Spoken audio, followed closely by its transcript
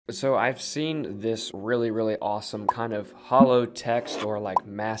So I've seen this really awesome kind of hollow text or like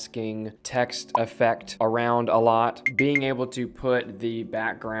masking text effect around a lot. Being able to put the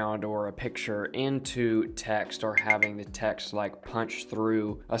background or a picture into text, or having the text like punch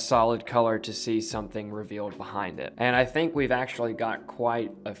through a solid color to see something revealed behind it. And I think we've actually got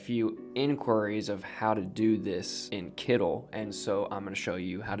quite a few inquiries of how to do this in Kittl, and so I'm going to show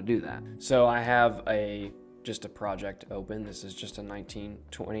you how to do that. So I have just a project open. This is just a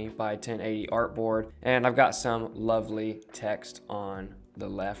 1920 by 1080 artboard, and I've got some lovely text on the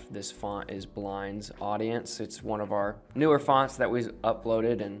left. This font is Blind's Audience. It's one of our newer fonts that we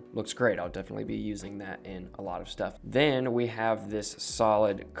uploaded and looks great. I'll definitely be using that in a lot of stuff. Then we have this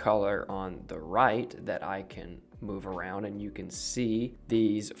solid color on the right that I can move around, and you can see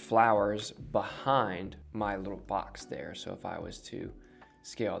these flowers behind my little box there. So if I was to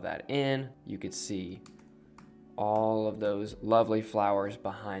scale that in, you could see all of those lovely flowers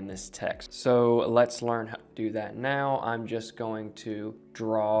behind this text. So let's learn how to do that now. I'm just going to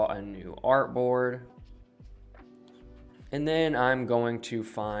draw a new artboard, and then I'm going to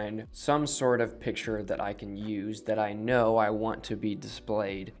find some sort of picture that I can use that I know I want to be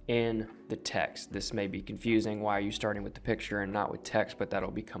displayed in the text. This may be confusing. Why are you starting with the picture and not with text? But that'll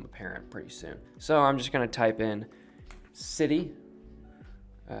become apparent pretty soon. So I'm just going to type in city,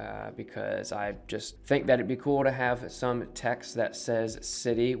 because I just think that it'd be cool to have some text that says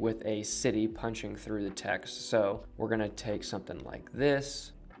city with a city punching through the text. So we're gonna take something like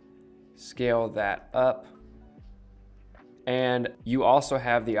this, scale that up, and you also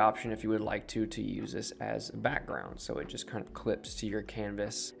have the option, if you would like to use this as a background. So it just kind of clips to your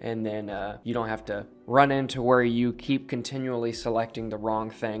canvas, and then you don't have to run into where you keep continually selecting the wrong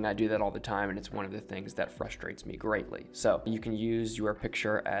thing. I do that all the time, and it's one of the things that frustrates me greatly. So you can use your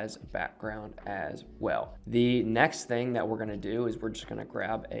picture as a background as well. The next thing that we're gonna do is we're just gonna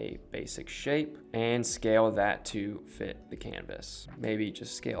grab a basic shape and scale that to fit the canvas. Maybe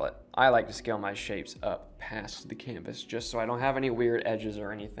just scale it. I like to scale my shapes up past the canvas just so I don't have any weird edges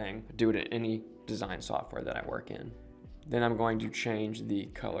or anything. I do it in any design software that I work in. Then I'm going to change the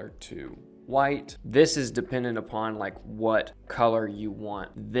color to white. This is dependent upon like what color you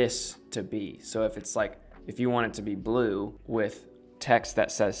want this to be. So if you want it to be blue with text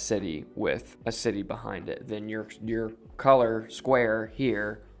that says city with a city behind it, then your color square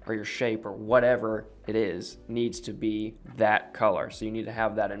here, or your shape or whatever it is, needs to be that color. So you need to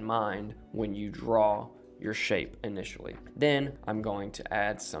have that in mind when you draw your shape initially. Then I'm going to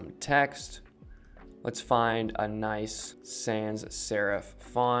add some text. Let's find a nice sans serif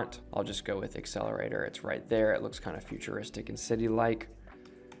font. I'll just go with Accelerator. It's right there. It looks kind of futuristic and city-like.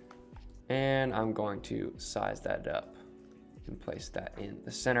 And I'm going to size that up and place that in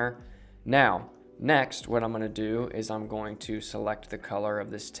the center. Now, next, what I'm going to do is I'm going to select the color of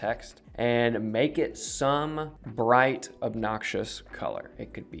this text and make it some bright, obnoxious color.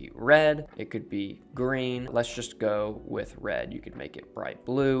 It could be red, it could be green. Let's just go with red. You could make it bright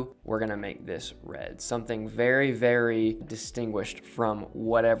blue. We're going to make this red. Something very distinguished from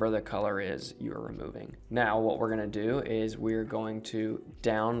whatever the color is you're removing. Now, what we're going to do is we're going to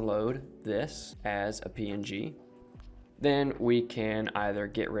download this as a PNG. Then we can either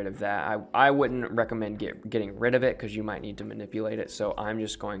get rid of that. I wouldn't recommend getting rid of it because you might need to manipulate it. So I'm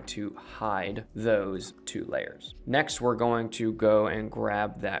just going to hide those two layers. Next, we're going to go and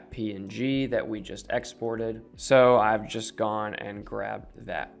grab that PNG that we just exported. So I've just gone and grabbed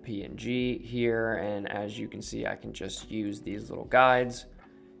that PNG here. And as you can see, I can just use these little guides,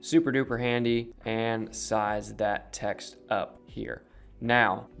 super duper handy, and size that text up here.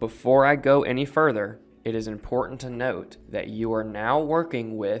 Now, before I go any further, it is important to note that you are now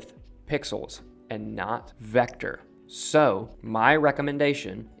working with pixels and not vector. So my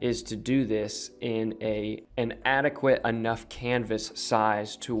recommendation is to do this in an adequate enough canvas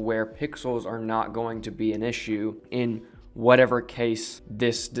size to where pixels are not going to be an issue in whatever case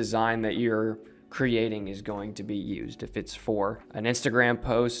this design that you're creating is going to be used. If it's for an Instagram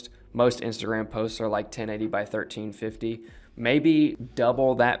post, most Instagram posts are like 1080 by 1350. Maybe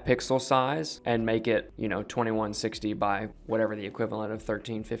double that pixel size and make it, 2160 by whatever the equivalent of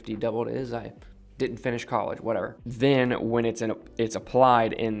 1350 doubled is. I didn't finish college, whatever. Then when it's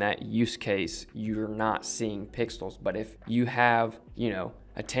applied in that use case, you're not seeing pixels. But if you have,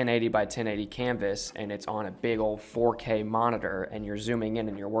 a 1080 by 1080 canvas and it's on a big old 4K monitor and you're zooming in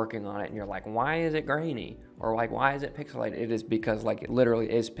and you're working on it and you're like, why is it grainy? Or like, why is it pixelated? It is because like it literally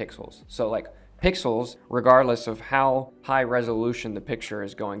is pixels. So like Pixels, regardless of how high resolution the picture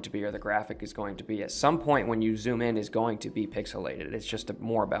is going to be or the graphic is going to be, at some point when you zoom in is going to be pixelated. It's just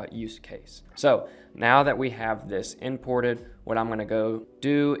more about use case. So now that we have this imported, what I'm gonna go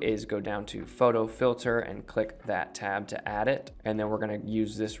do is go down to photo filter and click that tab to add it. And then we're gonna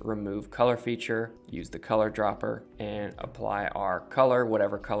use this remove color feature, use the color dropper and apply our color,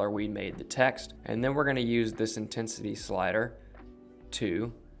 whatever color we made the text. And then we're gonna use this intensity slider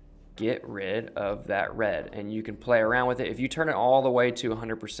to get rid of that red, and you can play around with it. If you turn it all the way to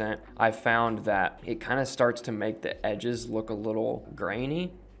 100%, I found that it kind of starts to make the edges look a little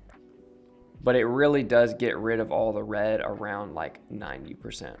grainy, but it really does get rid of all the red around like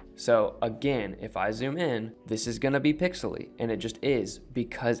 90%. So again, if I zoom in, this is gonna be pixely, and it just is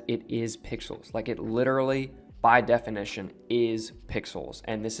because it is pixels. Like it literally, by definition, is pixels,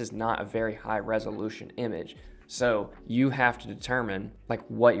 and this is not a very high resolution image. So you have to determine like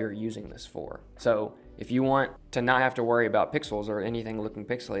what you're using this for. So if you want to not have to worry about pixels or anything looking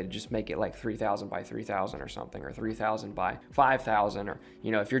pixelated, just make it like 3000 by 3000 or something, or 3000 by 5000, or,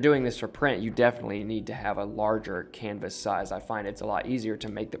 you know, if you're doing this for print, you definitely need to have a larger canvas size. I find it's a lot easier to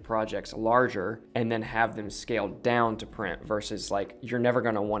make the projects larger and then have them scaled down to print versus like, you're never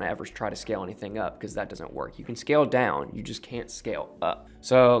gonna wanna ever try to scale anything up because that doesn't work. You can scale down, you just can't scale up.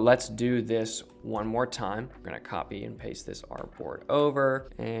 So let's do this one more time. I'm gonna copy and paste this artboard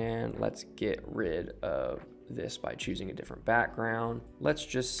over, and let's get rid of this by choosing a different background. Let's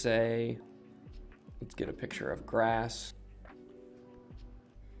just say, let's get a picture of grass,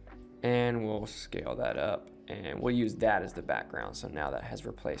 and we'll scale that up, and we'll use that as the background. So now that has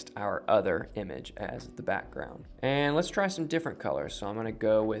replaced our other image as the background. And let's try some different colors. So I'm gonna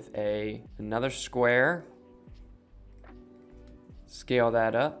go with another square, scale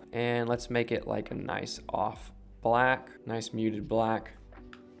that up, and let's make it like a nice off black, nice muted black.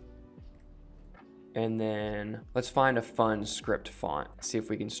 And then let's find a fun script font, see if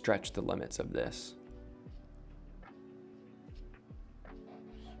we can stretch the limits of this.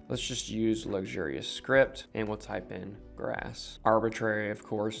 Let's just use luxurious script, and we'll type in grass. Arbitrary, of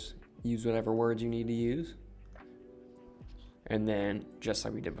course, use whatever words you need to use. And then, just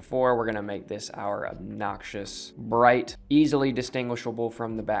like we did before, we're gonna make this our obnoxious, bright, easily distinguishable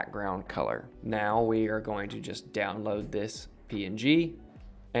from the background color. Now we are going to just download this PNG,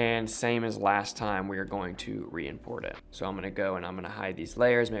 and same as last time, we are going to re-import it. So I'm gonna go and I'm gonna hide these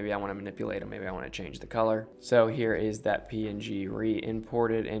layers. Maybe I wanna manipulate them, maybe I wanna change the color. So here is that PNG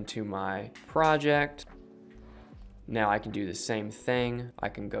re-imported into my project. Now I can do the same thing. I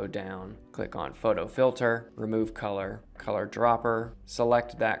can go down, click on photo filter, remove color, color dropper,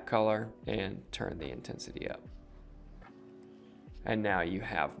 select that color, and turn the intensity up. And now you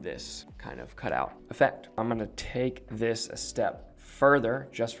have this kind of cutout effect. I'm gonna take this a step further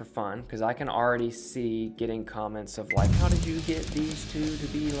just for fun, because I can already see getting comments of like, how did you get these two to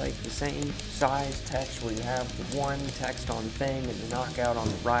be like the same size text where you have the one text on the thing and the knockout on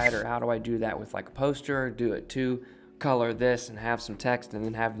the right, or how do I do that with like a poster? Do it two, color this and have some text, and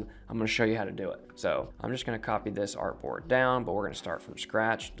then I'm gonna show you how to do it. So I'm just gonna copy this artboard down, but we're gonna start from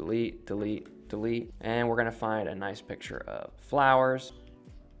scratch, delete, delete, delete, and we're gonna find a nice picture of flowers.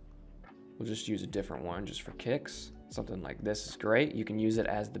 We'll just use a different one just for kicks. Something like this is great. You can use it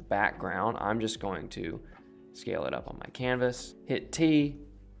as the background. I'm just going to scale it up on my canvas, hit T.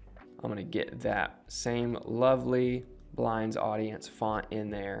 I'm gonna get that same lovely Blinds audience font in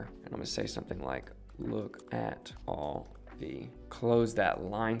there, and I'm gonna say something like, look at all the, close that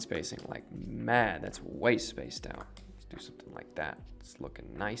line spacing like mad. That's way spaced out. Let's do something like that. It's looking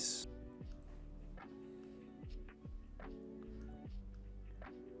nice.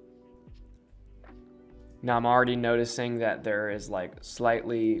 Now I'm already noticing that there is like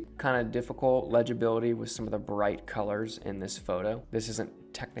slightly kind of difficult legibility with some of the bright colors in this photo. This isn't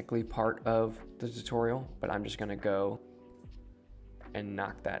technically part of the tutorial, but I'm just gonna go and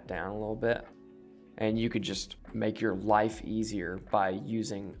knock that down a little bit. And you could just make your life easier by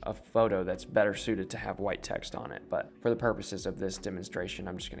using a photo that's better suited to have white text on it. But for the purposes of this demonstration,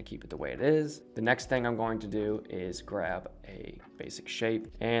 I'm just gonna keep it the way it is. The next thing I'm going to do is grab a basic shape,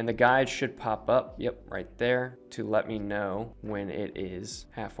 and the guide should pop up, yep, right there, to let me know when it is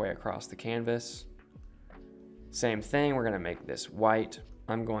halfway across the canvas. Same thing, we're gonna make this white.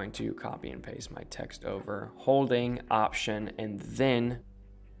 I'm going to copy and paste my text over, holding Option and then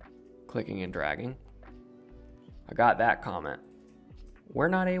clicking and dragging. I got that comment. We're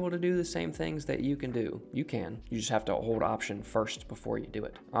not able to do the same things that you can do. You can. You just have to hold Option first before you do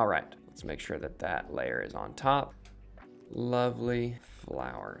it. All right, let's make sure that that layer is on top. Lovely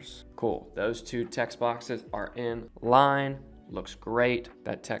flowers. Cool. Those two text boxes are in line. looks great.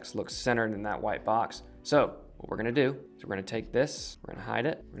 That text looks centered in that white box. So what we're gonna do is we're gonna take this, we're gonna hide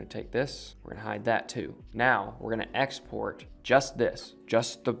it, we're gonna take this, we're gonna hide that too. Now we're gonna export just this,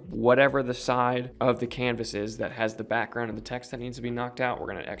 just the whatever the side of the canvas is that has the background and the text that needs to be knocked out, we're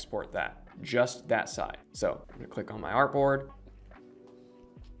gonna export that, just that side. So I'm gonna click on my artboard,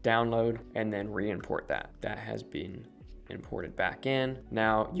 download, and then re-import that. That has been imported back in.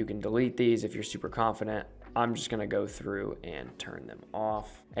 Now you can delete these if you're super confident. I'm just gonna go through and turn them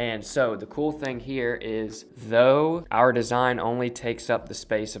off. And so the cool thing here is, though our design only takes up the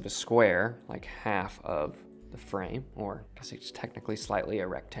space of a square, like half of the frame, or I guess it's technically slightly a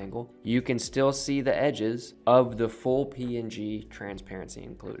rectangle, you can still see the edges of the full PNG transparency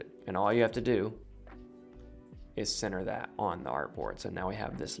included. And all you have to do is center that on the artboard. So now we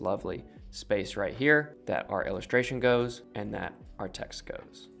have this lovely space right here that our illustration goes and that our text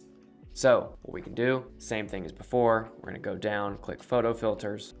goes. So what we can do, same thing as before, we're gonna go down, click photo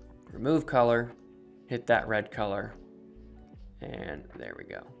filters, remove color, hit that red color, and there we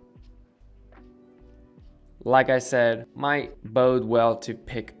go. Like I said, might bode well to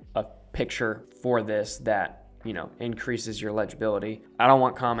pick a picture for this that, you know, increases your legibility. I don't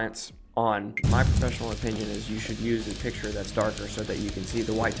want comments. On my professional opinion is you should use a picture that's darker so that you can see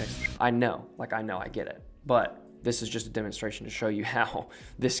the white text. I know, I get it, but this is just a demonstration to show you how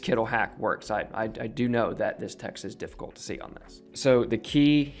this Kittl hack works. I do know that this text is difficult to see on this. So the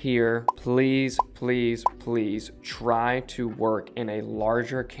key here, please, please, please try to work in a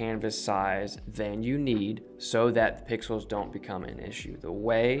larger canvas size than you need so that the pixels don't become an issue. The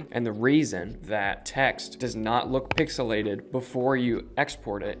way and the reason that text does not look pixelated before you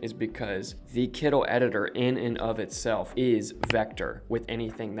export it is because the Kittl editor in and of itself is vector with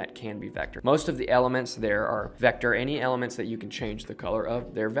anything that can be vector. Most of the elements there are vector. Any elements that you can change the color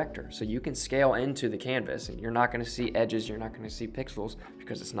of, they're vector. So you can scale into the canvas and you're not gonna see edges, you're not gonna see pixels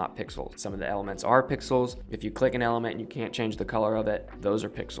because it's not pixels. Some of the elements are pixels. If you click an element and you can't change the color of it, those are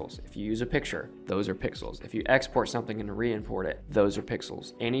pixels. If you use a picture, those are pixels. If you export something and re-import it, those are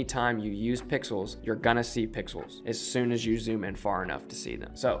pixels. Anytime you use pixels, you're gonna see pixels as soon as you zoom in far enough to see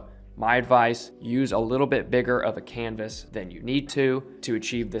them. So my advice, use a little bit bigger of a canvas than you need to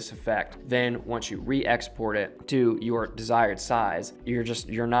achieve this effect. Then once you re-export it to your desired size,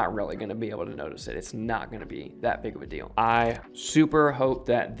 you're not really gonna be able to notice it. It's not gonna be that big of a deal. I super hope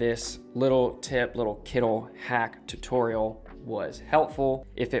that this little tip, little Kittl hack tutorial was helpful.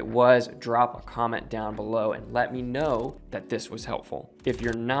 If it was, drop a comment down below and let me know that this was helpful. If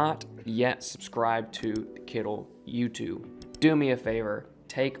you're not yet subscribed to the Kittl YouTube, do me a favor,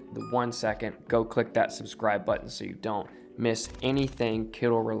 take the 1 second, go click that subscribe button so you don't miss anything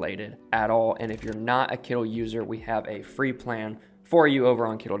Kittl related at all. And if you're not a Kittl user, we have a free plan for you over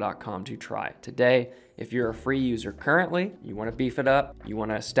on Kittl.com to try today. If you're a free user currently, you want to beef it up, you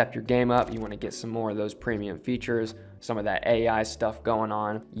want to step your game up, you want to get some more of those premium features, some of that AI stuff going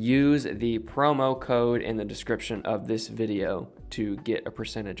on, use the promo code in the description of this video to get a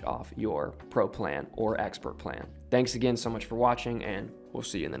percentage off your pro plan or expert plan. Thanks again so much for watching, and we'll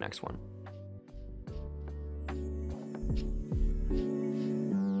see you in the next one.